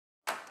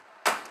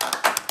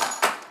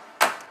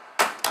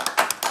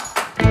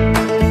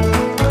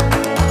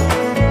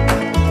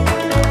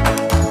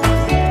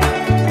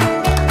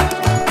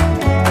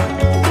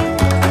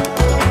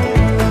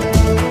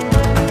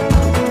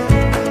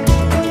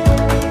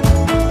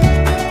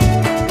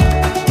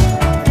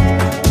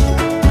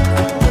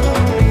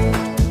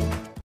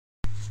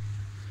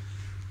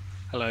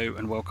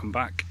welcome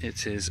back.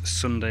 It is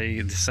Sunday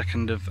the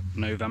 2nd of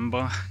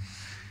November.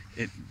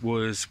 It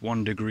was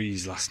 1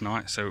 degrees last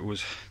night, so it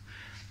was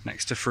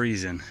next to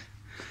freezing.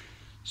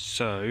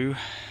 So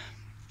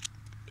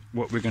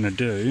what we're going to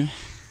do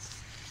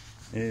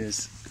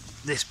is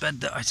this bed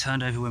that I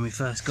turned over when we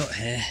first got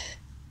here.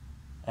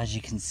 As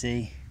you can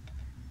see,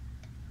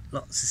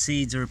 lots of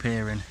seeds are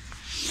appearing,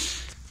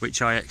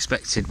 which I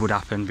expected would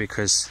happen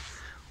because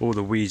all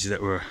the weeds that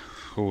were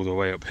all the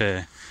way up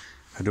here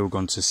had all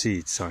gone to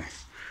seed. So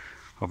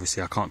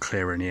obviously I can't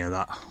clear any of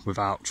that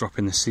without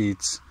dropping the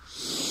seeds.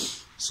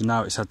 So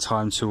now it's had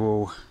time to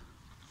all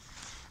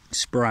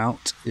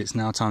sprout. It's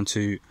now time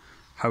to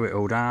hoe it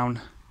all down,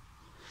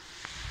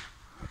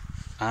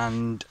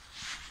 and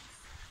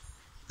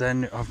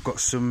then I've got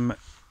some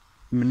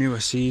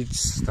manure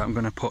seeds that I'm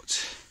going to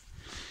put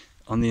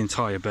on the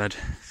entire bed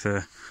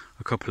for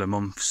a couple of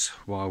months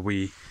while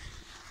we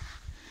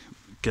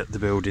get the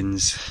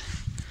buildings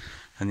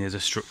and the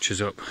other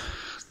structures up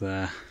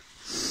there,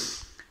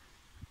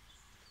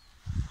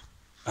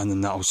 and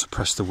then that will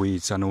suppress the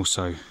weeds and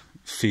also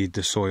feed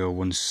the soil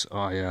once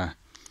I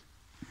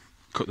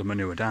cut the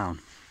manure down.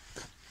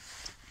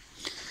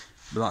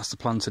 But that's the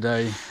plan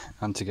today,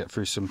 and to get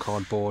through some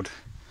cardboard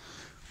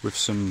with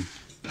some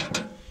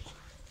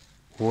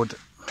wood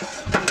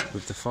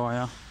with the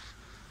fire.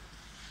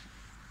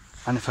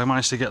 And if I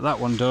manage to get that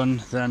one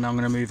done, then I'm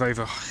going to move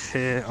over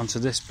here onto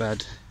this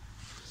bed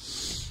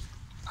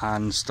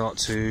and start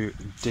to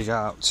dig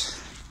out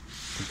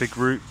the big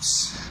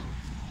roots,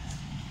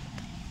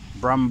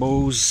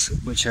 brambles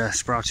which are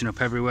sprouting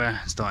up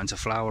everywhere, starting to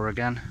flower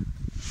again.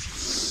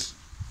 There's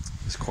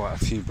quite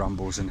a few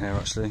brambles in here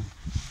actually,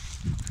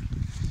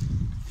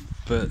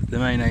 but the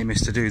main aim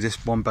is to do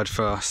this one bed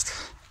first,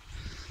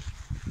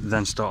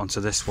 then start onto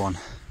this one.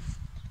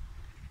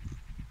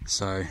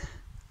 So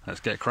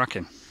let's get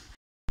cracking.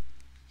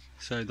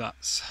 So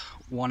that's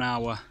 1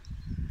 hour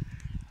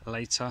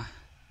later.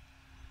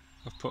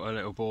 I've put a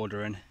little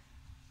border in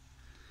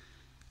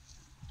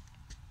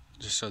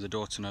just so the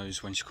daughter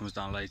knows when she comes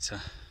down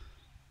later.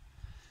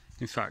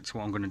 In fact,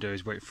 what I'm going to do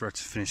is wait for her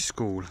to finish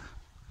school.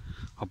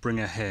 I'll bring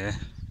her here,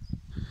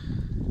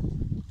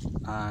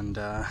 and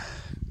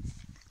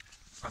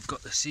I've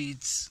got the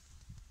seeds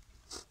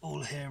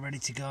all here ready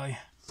to go.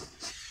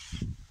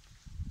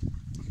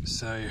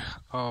 So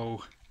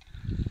I'll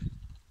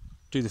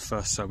do the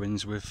first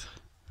sowings with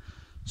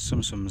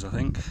sums, I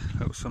think,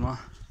 little summer.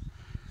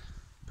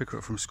 Pick her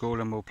up from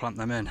school and we'll plant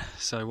them in.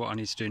 So what I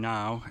need to do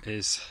now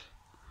is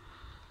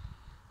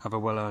have a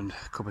well-earned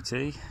cup of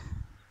tea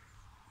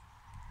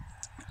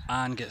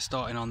and get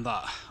starting on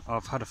that.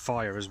 I've had a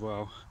fire as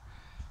well,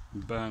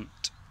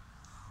 burnt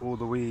all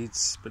the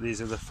weeds, but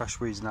these are the fresh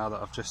weeds now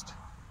that I've just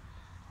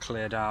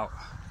cleared out,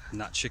 and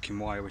that chicken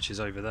wire which is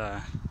over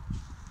there,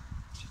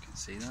 if you can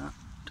see that.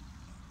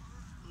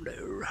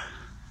 No.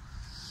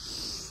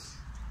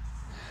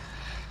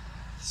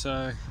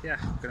 So yeah,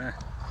 I'm gonna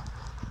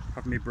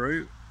have me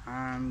brew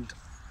and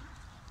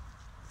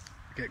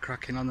get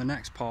cracking on the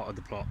next part of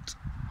the plot.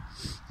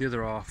 The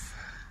other half,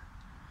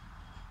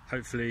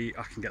 hopefully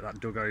I can get that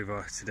dug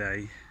over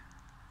today.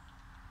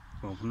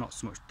 Well, I'm not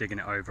so much digging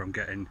it over, I'm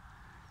getting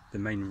the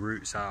main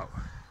roots out,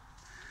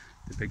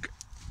 the big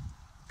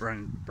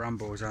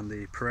brambles and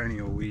the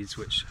perennial weeds,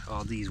 which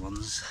are these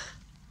ones.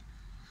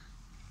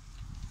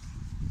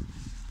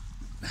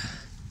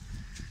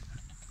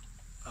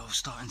 Oh,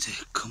 starting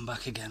to come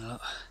back again,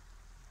 look.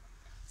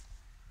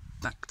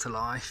 Back to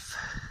life.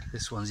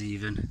 This one's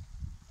even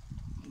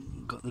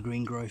got the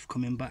green growth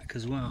coming back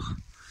as well.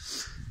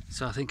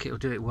 So I think it'll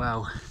do it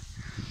well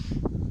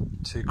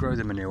to grow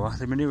the manure.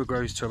 The manure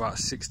grows to about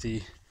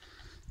 60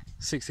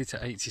 to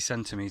 80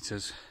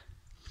 centimetres,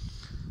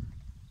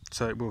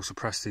 so it will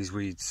suppress these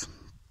weeds.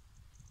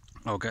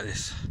 I'll get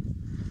this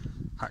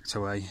hacked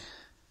away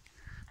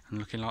and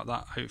looking like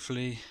that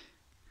hopefully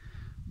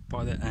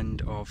by the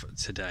end of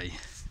today,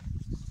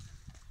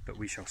 but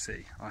we shall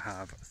see. I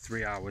have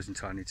 3 hours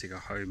until I need to go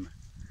home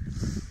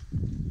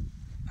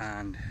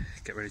and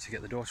get ready to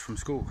get the daughter from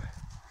school.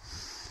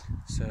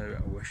 So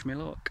wish me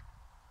luck.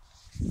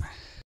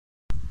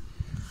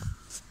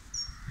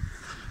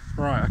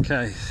 Right,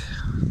 okay,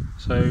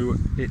 so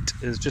it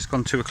has just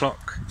gone 2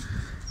 o'clock.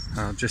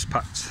 I've just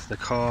packed the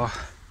car,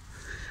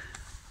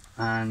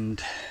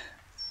 and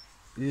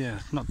yeah,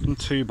 not done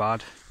too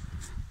bad.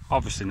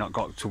 Obviously not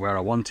got to where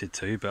I wanted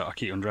to, but I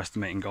keep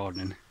underestimating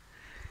gardening.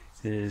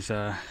 It is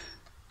a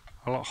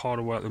lot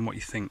harder work than what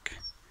you think.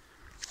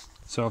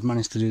 So I've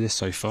managed to do this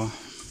so far.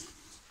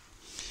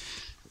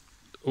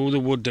 All the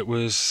wood that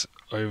was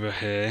over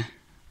here,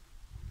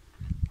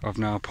 I've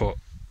now put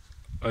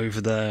over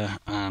there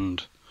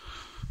and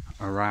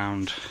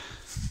around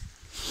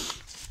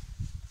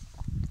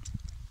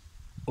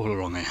all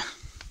along here,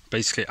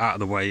 basically out of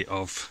the way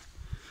of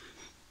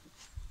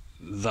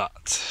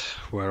that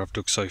where I've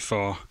dug so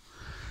far,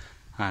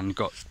 and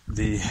got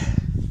the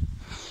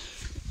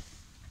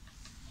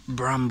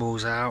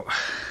brambles out.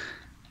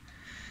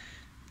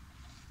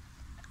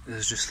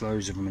 There's just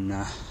loads of them in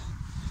there,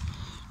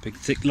 big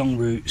thick long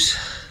roots.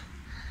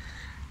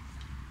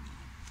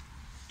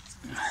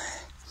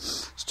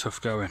 tough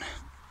going,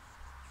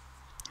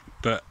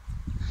 but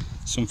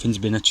something's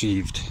been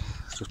achieved.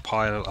 Just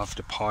pile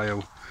after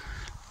pile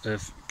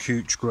of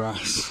couch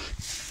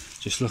grass.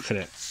 Just look at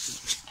it,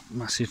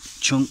 massive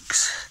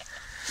chunks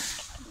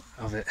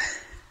of it.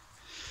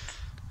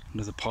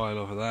 Another pile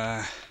over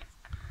there,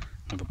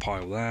 another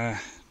pile there,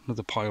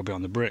 another pile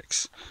behind the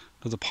bricks,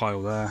 another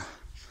pile there.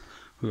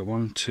 We've got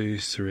 1, 2,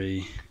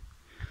 3,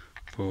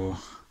 4,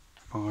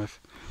 5,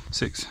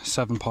 6,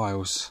 7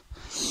 piles,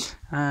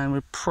 and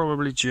we're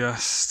probably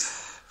just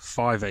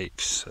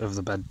 5/8 of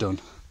the bed done,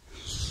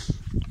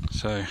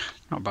 so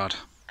not bad.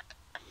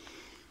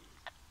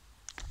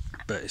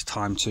 But it's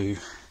time to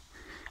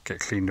get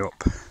cleaned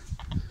up,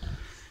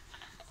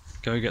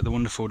 go get the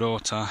wonderful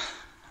daughter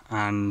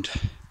and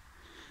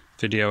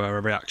video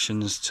our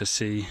reactions to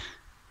see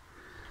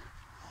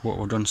what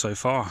we've done so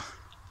far.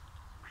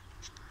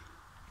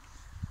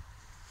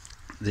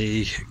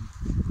 The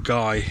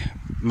guy,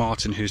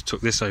 Martin, who's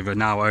took this over,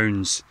 now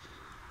owns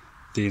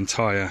the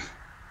entire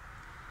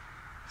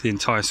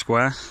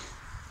square,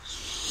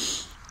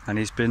 and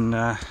he's been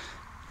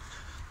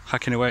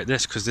hacking away at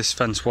this because this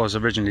fence was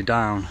originally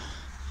down,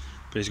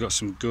 but he's got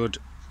some good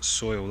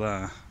soil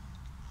there.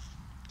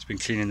 He's been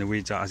cleaning the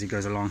weeds out as he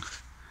goes along.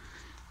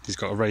 He's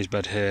got a raised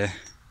bed here,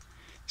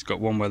 he's got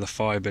one where the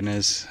fire bin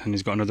is, and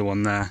he's got another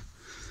one there,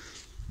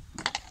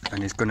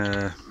 and he's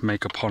gonna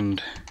make a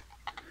pond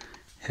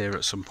here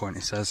at some point,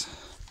 he says.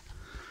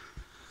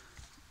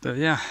 But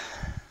yeah,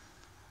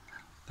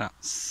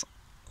 that's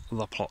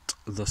the plot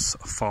thus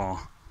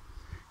far.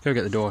 Go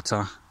get the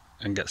daughter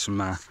and get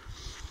some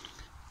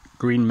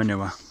green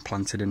manure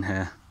planted in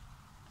here,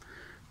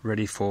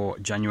 ready for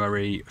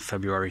January,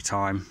 February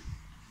time,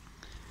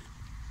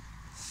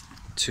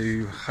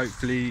 to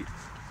hopefully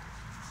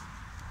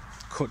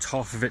cut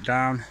half of it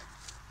down,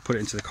 put it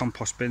into the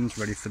compost bins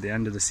ready for the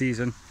end of the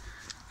season,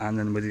 and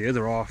then with the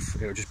other half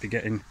it'll just be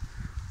getting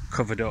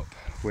covered up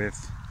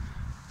with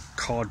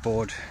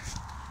cardboard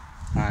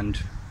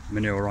and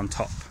manure on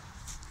top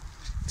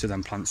to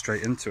then plant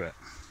straight into it.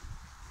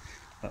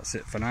 That's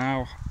it for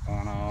now,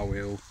 and I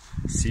will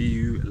see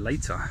you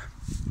later.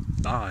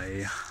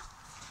 Bye.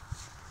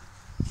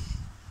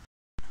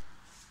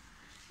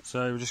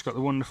 So we've just got the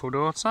wonderful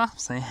daughter.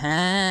 Say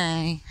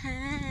hi.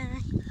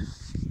 Hi.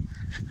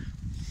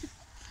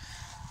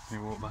 Let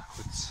me walk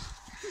backwards.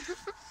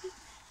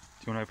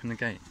 Do you want to open the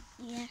gate?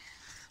 Yeah.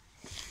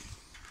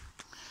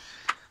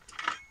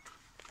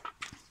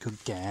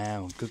 Good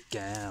gal, good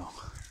gal.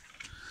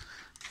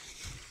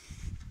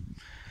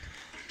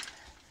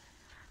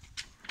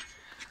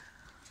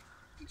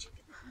 Did you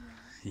get the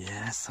banana?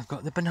 Yes, I've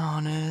got the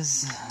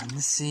bananas and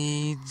the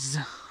seeds.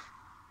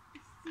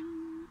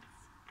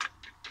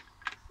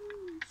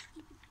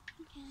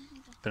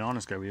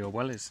 Bananas go with your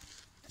wellies.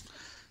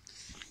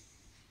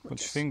 What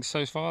do you think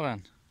so far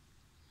then?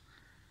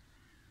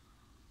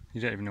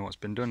 You don't even know what's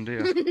been done, do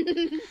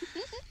you?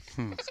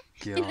 Oh,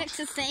 It looks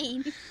the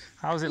same.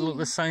 How does it look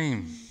the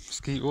same?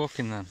 Just keep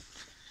walking then.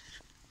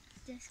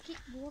 Just keep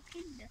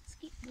walking, just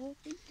keep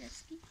walking,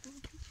 just keep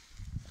walking.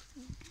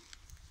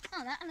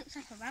 Oh, that looks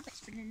like a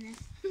rabbit's been in there.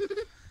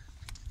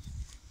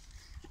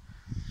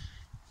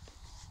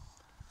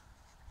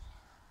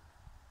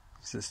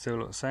 Does it still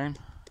look the same?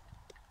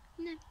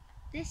 No,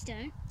 this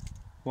don't.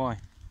 Why?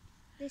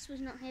 This was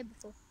not here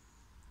before.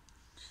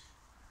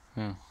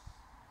 Oh.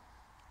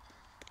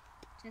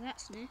 So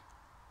that's new.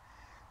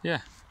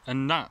 Yeah,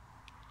 and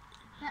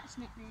that's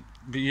not new.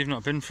 but you've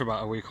not been for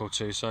about a week or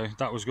two, so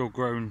that was all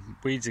grown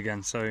weeds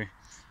again, so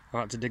I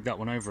had to dig that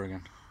one over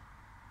again.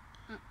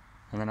 Oh.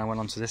 And then I went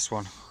on to this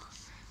one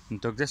and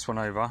dug this one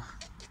over.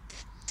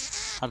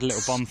 Had a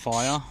little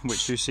bonfire,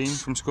 which you've seen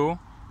from school.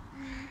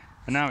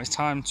 And now it's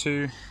time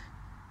to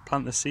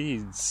plant the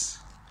seeds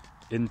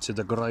into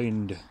the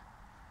ground.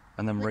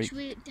 And then Which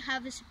we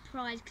have a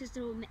surprise because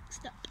they're all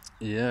mixed up.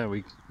 Yeah,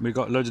 we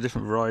got loads of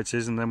different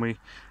varieties and then we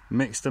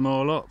mixed them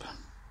all up.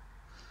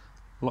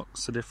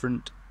 Lots of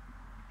different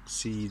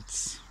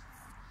seeds.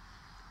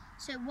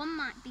 So one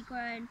might be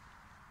grown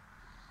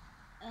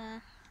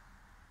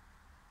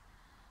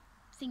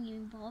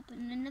thingy bob,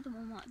 and another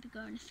one might be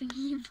growing a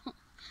thingy bob.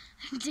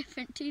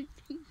 Different two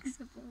things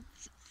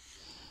bobs.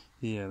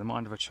 Yeah, the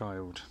mind of a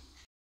child.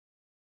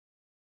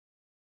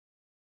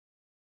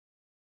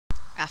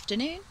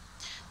 Afternoon.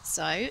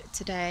 So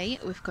today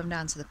we've come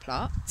down to the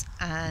plot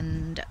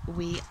and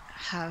we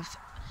have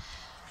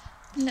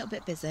a little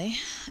bit busy,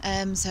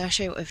 so I'll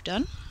show you what we've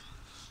done.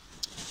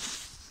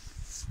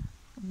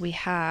 We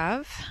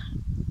have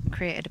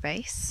created a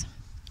base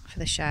for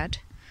the shed.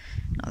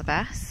 Not the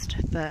best,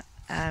 but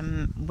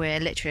we're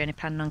literally only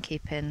planning on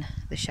keeping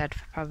the shed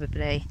for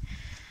probably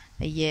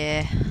a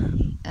year.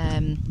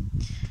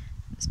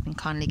 It's been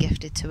kindly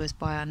gifted to us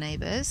by our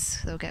neighbours,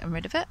 they're getting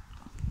rid of it.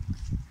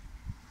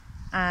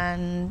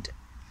 And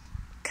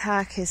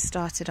Kirk has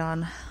started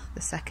on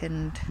the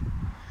second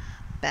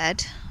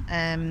bed,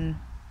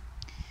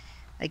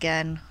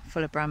 again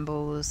full of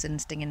brambles and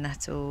stinging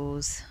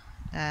nettles.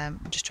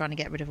 Just trying to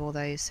get rid of all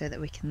those so that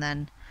we can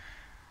then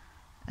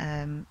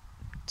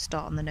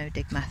start on the no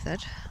dig method,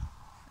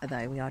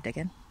 although we are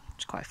digging,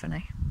 which is quite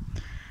funny.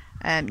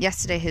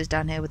 Yesterday he was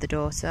down here with the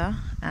daughter,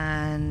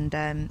 and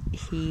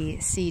he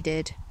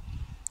seeded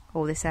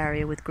all this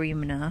area with green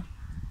manure.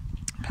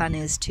 Plan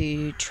is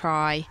to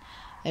try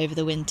over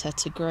the winter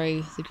to grow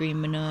the green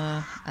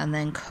manure, and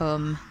then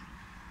we're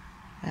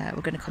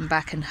going to come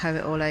back and hoe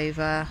it all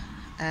over,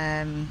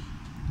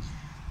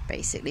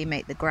 basically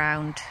make the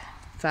ground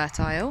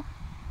fertile.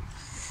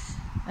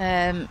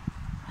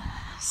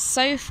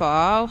 So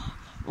far,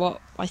 what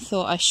I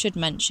thought I should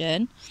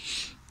mention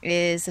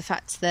is the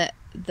fact that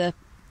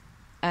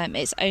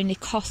it's only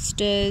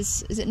cost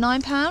us, is it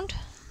 £9?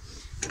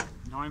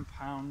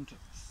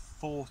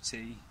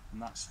 £9.40,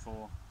 and that's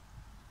for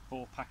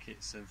 4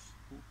 packets of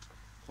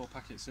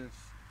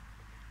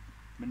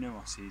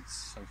manure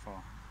seeds so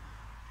far.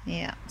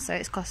 Yeah, so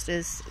it's cost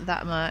us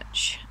that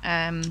much,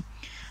 and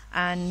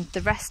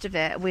the rest of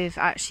it we've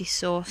actually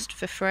sourced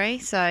for free.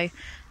 So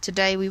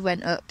today we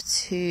went up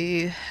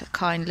to a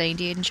kind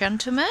lady and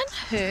gentleman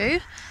who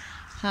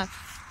have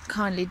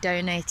kindly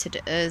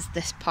donated us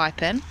this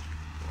piping,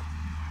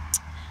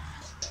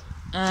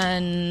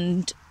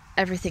 and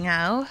everything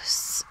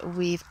else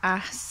we've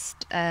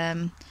asked,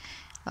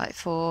 like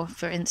for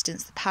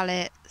instance the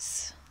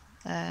pallets,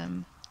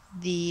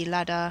 the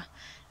ladder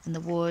and the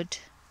wood,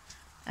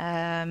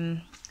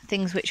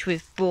 things which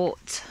we've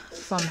bought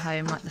from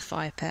home, like the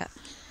fire pit,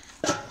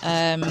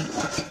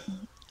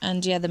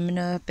 and yeah, the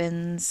manure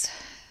bins,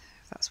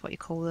 if that's what you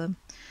call them.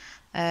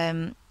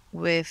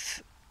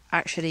 We've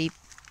actually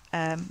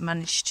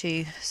managed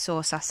to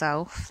source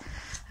ourselves.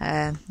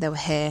 They were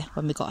here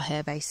when we got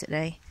here,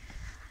 basically.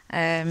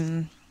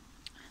 Yeah,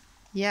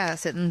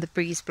 so the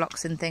breeze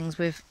blocks and things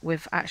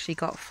we've actually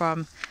got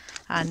from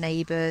our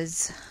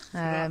neighbours.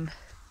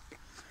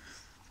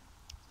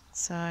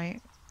 So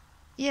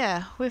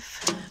yeah,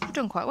 we've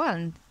done quite well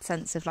in the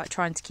sense of like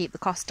trying to keep the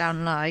cost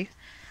down low,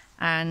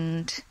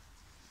 and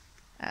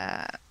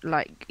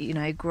like, you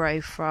know,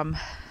 grow from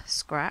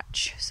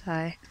scratch.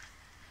 So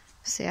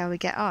see how we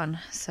get on.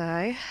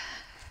 So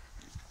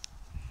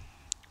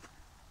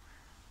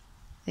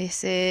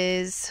this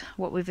is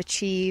what we've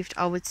achieved,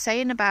 I want to say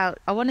in about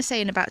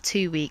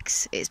 2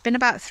 weeks. It's been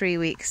about 3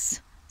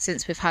 weeks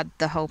since we've had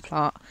the whole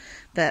plot,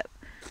 but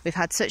we've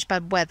had such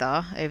bad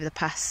weather over the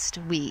past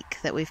week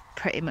that we've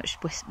pretty much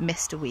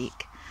missed a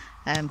week,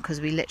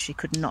 because we literally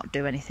could not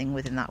do anything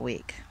within that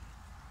week.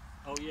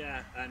 Oh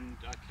yeah, and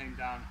I came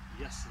down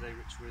yesterday,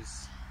 which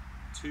was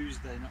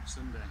Tuesday, not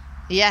Sunday.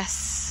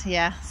 Yes.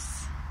 My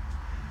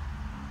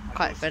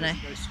Quite daughter funny.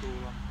 doesn't go to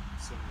school on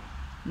Sunday.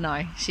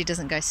 No, she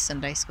doesn't go to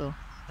Sunday school.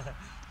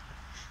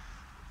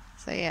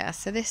 So yeah,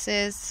 so this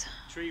is...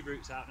 Tree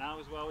roots out now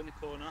as well in the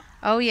corner.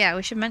 Oh yeah,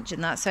 we should mention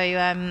that. So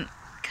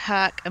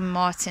Kirk and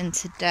Martin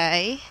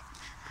today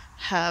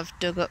have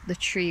dug up the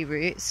tree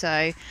root.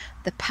 So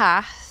the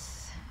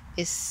path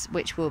is,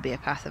 which will be a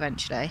path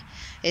eventually,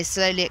 is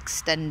slowly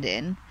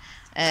extending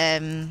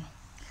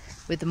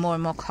with the more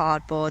and more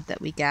cardboard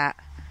that we get,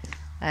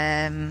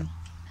 and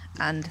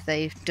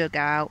they've dug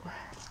out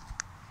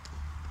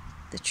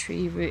the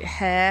tree root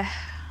here,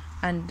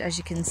 and as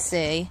you can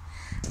see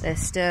there's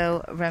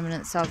still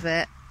remnants of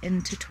it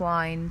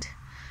intertwined,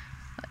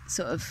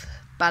 sort of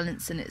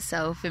balancing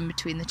itself in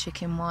between the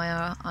chicken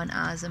wire on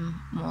ours and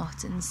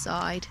Martin's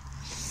side.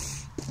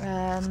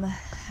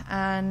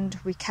 And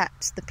we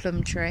kept the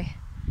plum tree,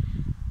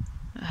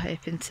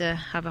 hoping to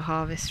have a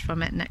harvest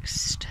from it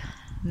next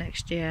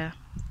year.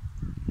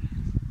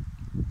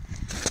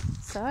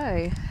 So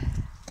I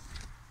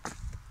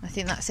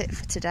think that's it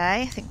for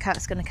today. I think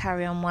Kat's going to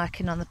carry on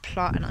working on the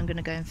plot, and I'm going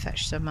to go and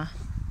fetch Summer.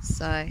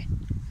 So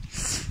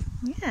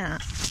yeah,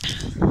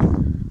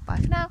 bye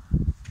for now.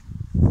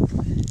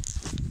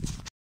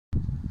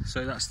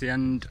 So that's the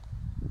end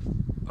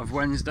of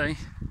Wednesday,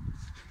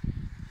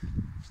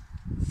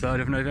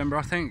 3rd of November,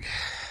 I think.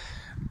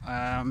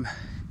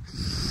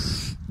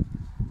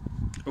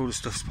 All the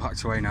stuff's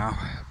packed away now,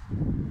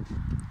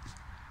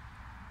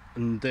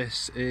 and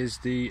this is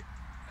the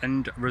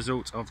end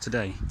result of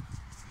today.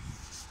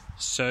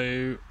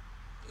 So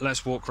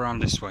let's walk around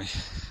this way.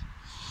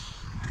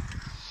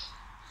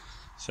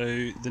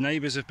 So the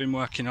neighbours have been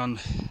working on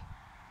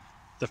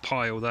the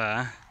pile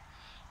there.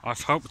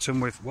 I've helped them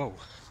with,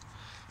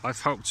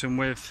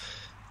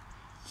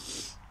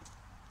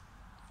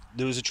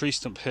 there was a tree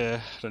stump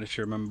here, I don't know if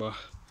you remember.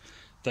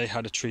 They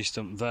had a tree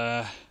stump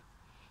there,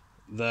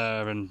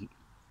 and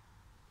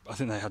I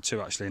think they had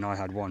 2 actually, and I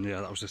had 1,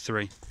 yeah, that was the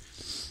 3.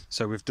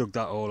 So we've dug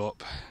that all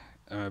up.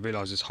 I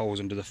realised there's holes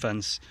under the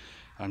fence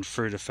and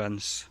through the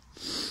fence.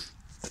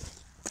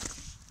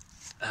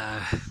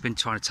 Been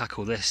trying to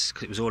tackle this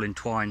because it was all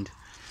entwined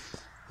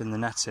in the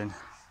netting,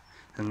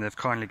 and they've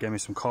kindly given me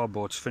some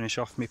cardboard to finish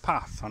off my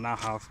path. I now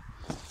have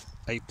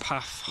a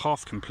path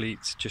half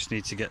complete, just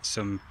need to get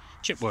some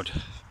chipwood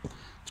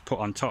to put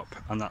on top,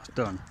 and that's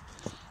done.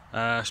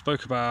 I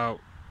spoke about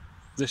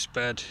this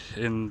bed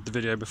in the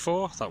video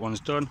before, that one's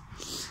done.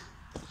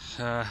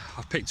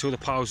 I've picked all the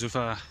piles of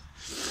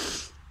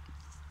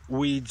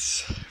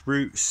weeds,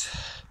 roots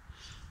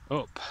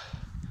up.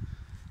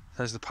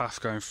 There's the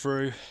path going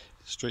through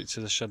straight to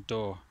the shed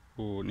door.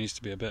 Oh, it needs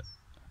to be a bit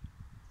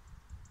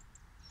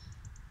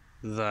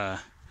there,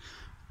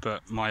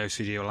 but my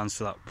OCD will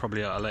answer that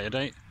probably at a later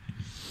date.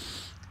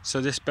 So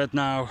this bed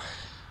now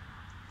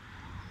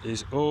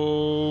is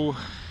all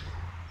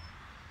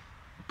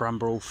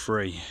bramble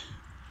free,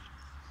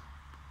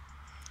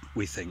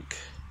 we think.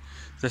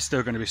 There's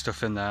still going to be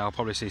stuff in there. I'll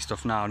probably see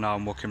stuff now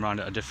I'm walking around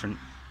at a different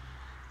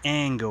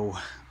angle,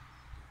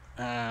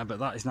 but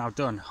that is now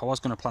done. I was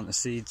going to plant the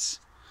seeds,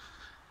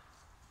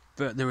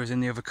 but they was in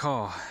the other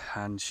car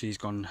and she's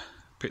gone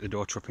pick the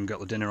daughter up and got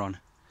the dinner on.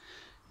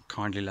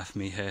 Kindly left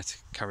me here to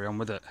carry on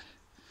with it.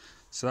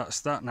 So that's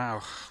that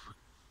now.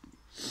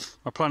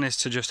 My plan is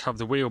to just have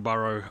the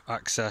wheelbarrow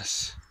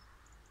access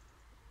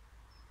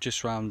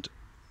just round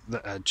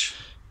the edge,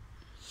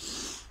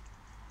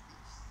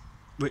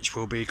 which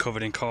will be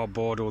covered in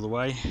cardboard all the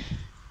way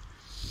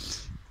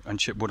and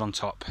chipwood on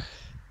top,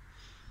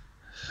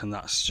 and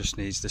that's just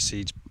needs the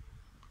seeds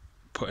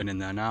putting in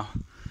there now.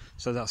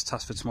 So that's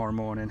task for tomorrow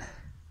morning.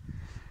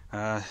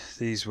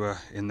 These were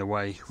in the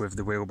way with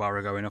the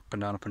wheelbarrow going up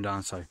and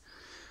down, so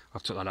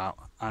I've took that out,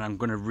 and I'm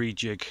going to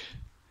rejig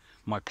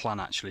my plan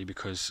actually,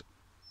 because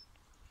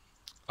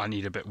I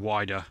need a bit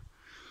wider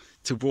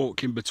to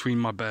walk in between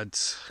my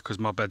beds, because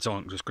my beds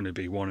aren't just going to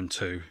be 1 and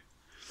 2.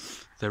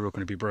 They're all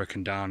going to be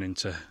broken down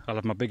into, I'll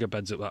have my bigger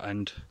beds at that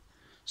end,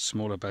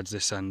 smaller beds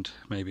this end,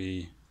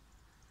 maybe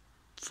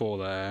 4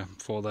 there,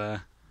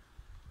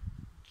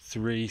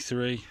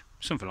 3,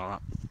 something like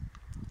that.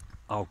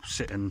 I'll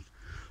sit and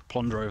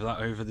ponder over that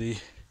over the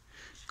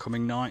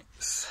coming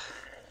nights.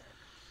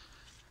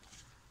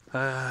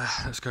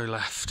 Let's go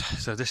left.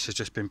 So this has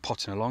just been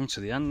potting along to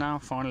the end now,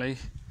 finally.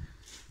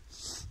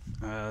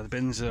 The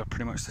bins are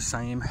pretty much the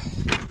same.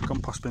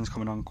 Compost bin's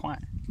coming on quite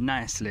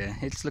nicely.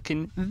 It's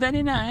looking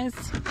very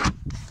nice.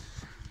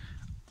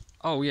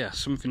 Oh yeah,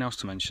 something else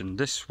to mention.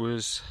 This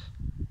was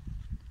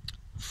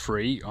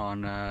free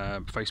on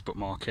Facebook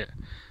Market.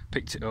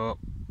 Picked it up,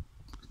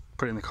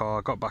 put it in the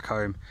car, got back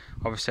home.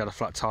 Obviously had a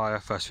flat tyre.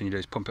 First thing you do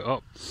is pump it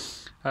up.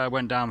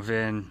 Went down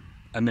within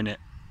a minute.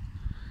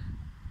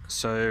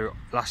 So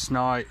last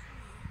night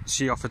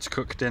she offered to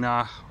cook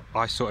dinner.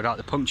 I sorted out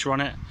the puncture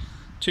on it.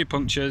 2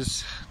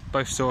 punctures,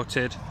 both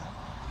sorted,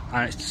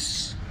 and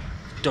it's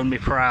done me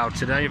proud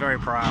today, very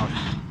proud.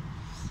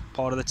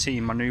 Part of the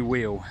team, my new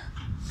wheel.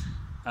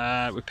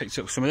 We picked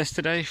up some of this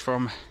today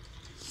from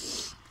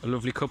a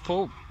lovely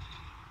couple.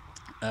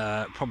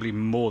 Probably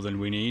more than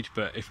we need,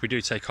 but if we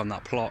do take on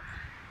that plot,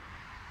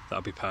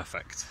 that'll be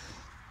perfect.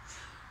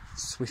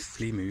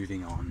 Swiftly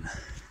moving on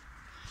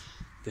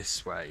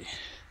this way.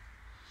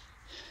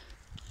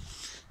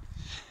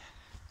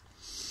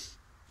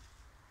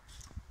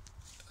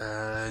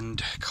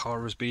 And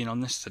Cara's been on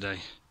this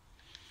today.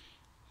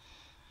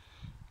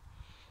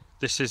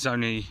 This is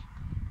only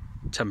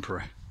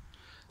temporary.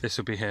 This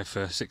will be here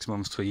for 6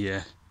 months to a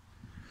year.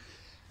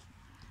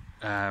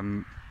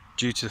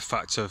 Due to the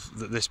fact of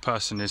that this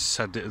person has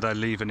said that they're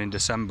leaving in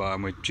December,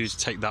 and we're due to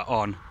take that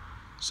on.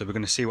 So we're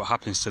going to see what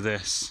happens to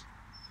this.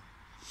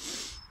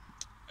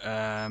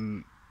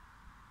 But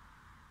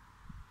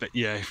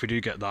yeah, if we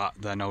do get that,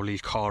 then I'll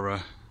leave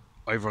Cara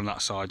over on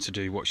that side to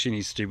do what she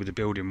needs to do with the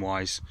building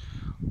wise,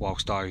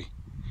 whilst I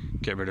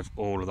get rid of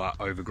all of that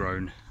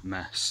overgrown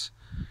mess.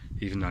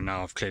 Even though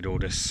now I've cleared all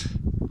this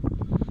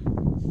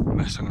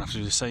mess, I'm gonna have to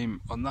do the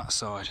same on that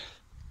side.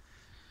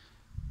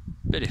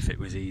 But if it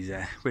was easy,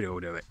 we'd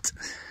all do it.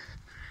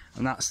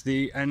 And that's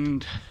the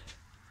end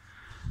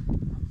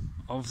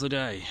of the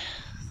day.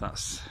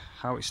 That's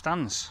how it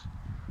stands.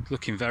 It's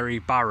looking very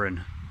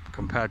barren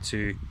compared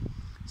to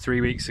 3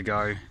 weeks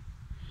ago,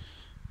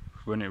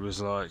 when it was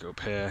like up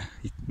here.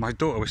 My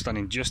daughter was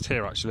standing just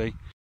here actually.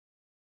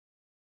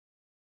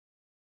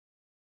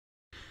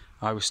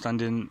 I was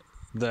standing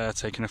there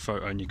taking a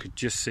photo, and you could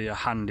just see a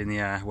hand in the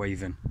air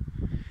waving.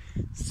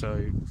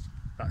 So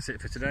that's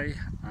it for today.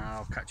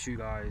 I'll catch you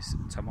guys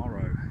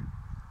tomorrow.